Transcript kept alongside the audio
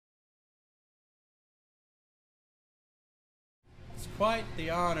It's quite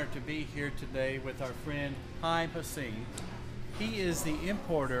the honor to be here today with our friend Haim Hussein. He is the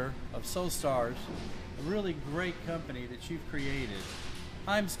importer of Solstars, a really great company that you've created.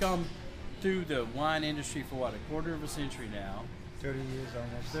 Haim's gone through the wine industry for what, a quarter of a century now? 30 years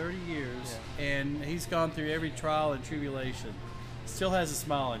almost. 30 years, yeah. And he's gone through every trial and tribulation. Still has a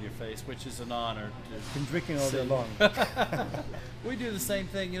smile on your face, which is an honor. Been drinking all day long. We do the same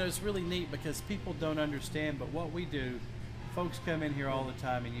thing. You know, it's really neat because people don't understand, but what we do, folks come in here all the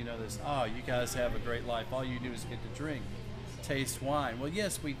time and you know this, oh, you guys have a great life. All you do is get to drink, taste wine. Well,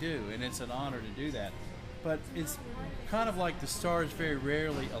 yes, we do, and it's an honor to do that. But it's kind of like the stars very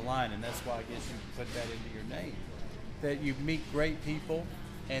rarely align, and that's why I guess you put that into your name. That you meet great people,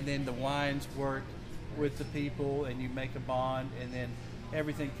 and then the wines work with the people, and you make a bond, and then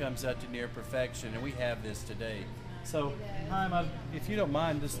everything comes out to near perfection, and we have this today. So, Haim, if you don't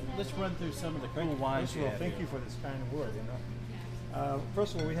mind, let's run through some of the cool wines you have. Thank you for this kind word.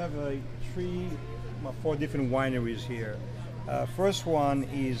 First of all, we have four different wineries here. First one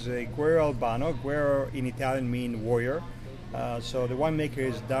is Guerra Albano. Guerra in Italian means warrior. So the winemaker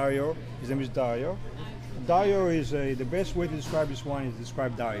is Dario. His name is Dario. Dario is the best way to describe this wine is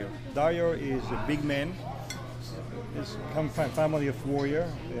describe Dario. Dario is a big man. He's come from a family of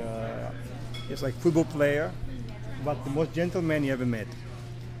warrior. He's like football player, but the most gentle man you ever met.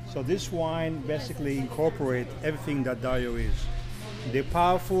 So this wine basically incorporates everything that Dario is. They're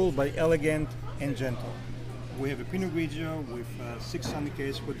powerful but elegant and gentle. We have a Pinot Grigio with 600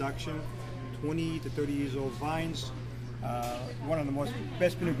 case production, 20 to 30 years old vines. One of the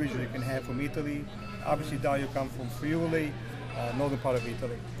best Pinot Grigio you can have from Italy. Obviously, Dario comes from Friuli, northern part of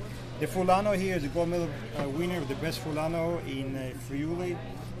Italy. The Fulano here is the gold medal winner of the best Fulano in Friuli.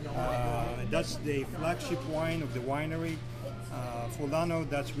 That's the flagship wine of the winery. Fulano,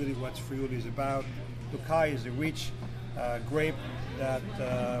 that's really what Friuli is about. Tokai is the rich grape that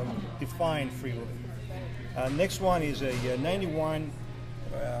defines Friuli. Next one is a 91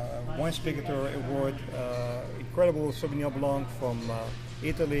 Wine Spectator Award, incredible Sauvignon Blanc from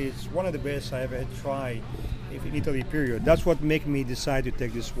Italy. It's one of the best I ever had tried in Italy, period. That's what made me decide to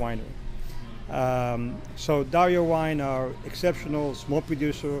take this winery. So Dario wine are exceptional, small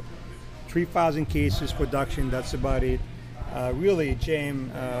producer, 3,000 cases production, that's about it. Really a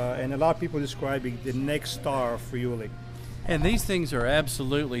gem, and a lot of people describe it the next star of Friuli. And these things are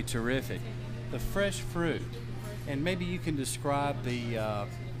absolutely terrific. The fresh fruit, and maybe you can describe the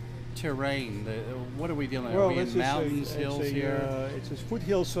terrain. What are we dealing with? Well, are we in mountains, hills here? It's the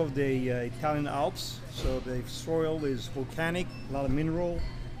foothills of the Italian Alps, so the soil is volcanic, a lot of mineral,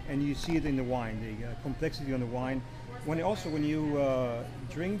 and you see it in the wine, the complexity on the wine. When you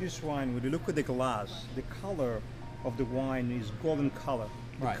drink this wine, when you look at the glass, the color of the wine is golden color.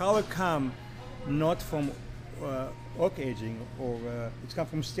 The Right. color comes not from oak aging, or it's come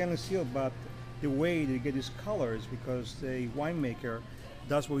from stainless steel, but the way they get this color is because the winemaker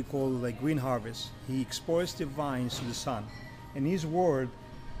does what we call like green harvest. He exposes the vines to the sun. And his word,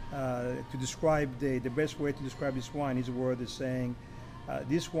 to describe the best way to describe this wine, his word is saying,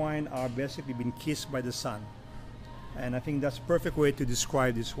 this wine are basically been kissed by the sun. And I think that's a perfect way to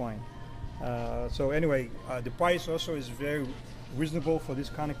describe this wine. So anyway, the price also is very reasonable for this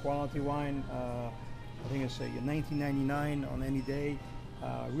kind of quality wine. I think it's $19.99 on any day.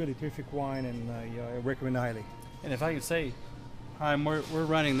 Really terrific wine, and I recommend highly. And if I could say, Haim, we're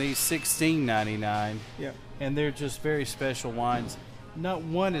running these $16.99, Yeah. and they're just very special wines. Not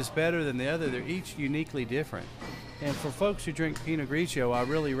one is better than the other. They're each uniquely different. And for folks who drink Pinot Grigio, I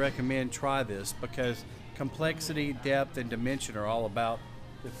really recommend try this because complexity, depth, and dimension are all about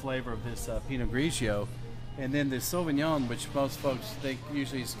the flavor of this Pinot Grigio. And then the Sauvignon, which most folks think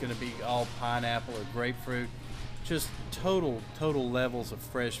usually is going to be all pineapple or grapefruit, just total levels of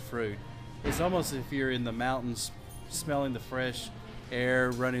fresh fruit. It's almost as if you're in the mountains smelling the fresh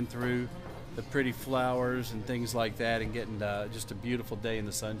air running through the pretty flowers and things like that, and getting just a beautiful day in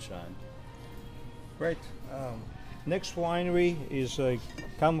the sunshine. Great. Next winery is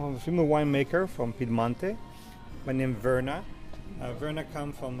come from a female winemaker from Piedmonte by name Verna. Verna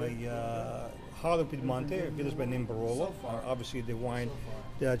comes from a heart of Piedmonte, a village by name Barolo. Obviously the wine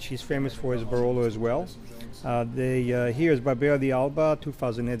that she's famous for is Barolo as well. Here is Barbera di Alba,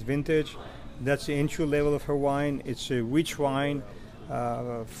 2008 vintage. That's the entry level of her wine. It's a rich wine,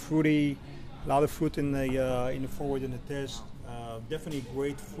 fruity, a lot of fruit in the forward in the taste. Definitely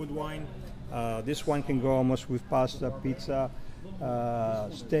great food wine. This wine can go almost with pasta, pizza,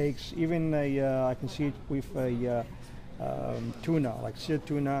 steaks. Even I can see it with tuna, like seared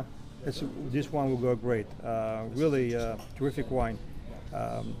tuna. This one will go great. Really terrific wine.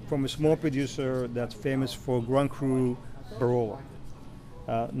 From a small producer that's famous for Grand Cru, Barolo.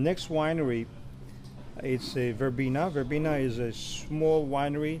 Next winery, it's a Verbena. Verbena is a small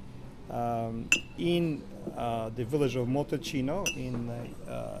winery in the village of Montalcino in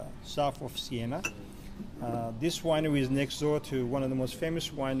south of Siena. This winery is next door to one of the most famous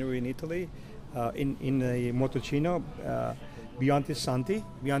winery in Italy, in Montalcino, Bianchi Santi.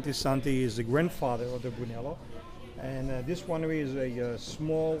 Bianchi Santi is the grandfather of the Brunello, and this winery is a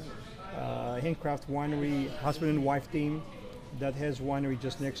small handcraft winery, husband and wife team that has winery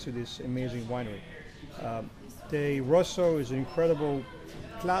just next to this amazing winery. The Rosso is an incredible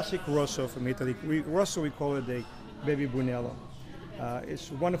classic Rosso from Italy. Rosso, we call it the baby Brunello. It's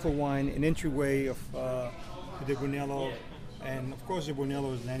a wonderful wine, an entryway of the Brunello, and of course the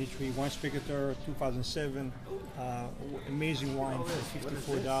Brunello is 93 Wine Spectator 2007. Amazing wine for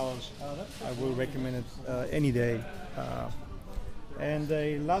 $54. I will recommend it any day. And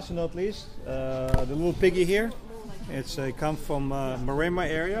last but not least, the little piggy here. It's come from Maremma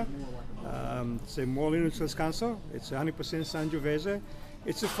area. It's a Molino Toscano. It's 100% Sangiovese.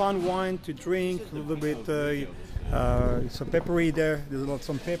 It's a fun wine to drink, a little bit some peppery there. There's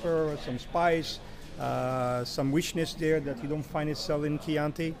some pepper, some spice, some richness there that you don't find itself in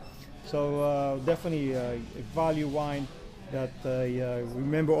Chianti. So definitely a value wine that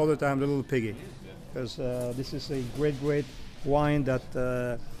remember all the time, the little piggy, because this is a great wine that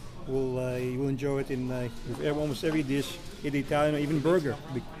you will enjoy it in almost every dish, either Italian or even burger.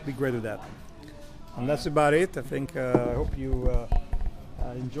 Be great with that. And that's about it. I think I hope you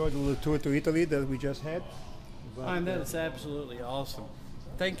enjoyed the little tour to Italy that we just had. And that is absolutely awesome.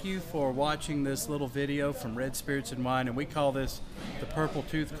 Thank you for watching this little video from Red Spirits and Wine, and we call this the Purple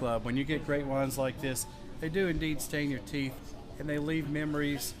Tooth Club. When you get great wines like this, they do indeed stain your teeth, and they leave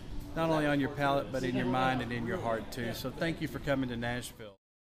memories not only on your palate but in your mind and in your heart too. So thank you for coming to Nashville.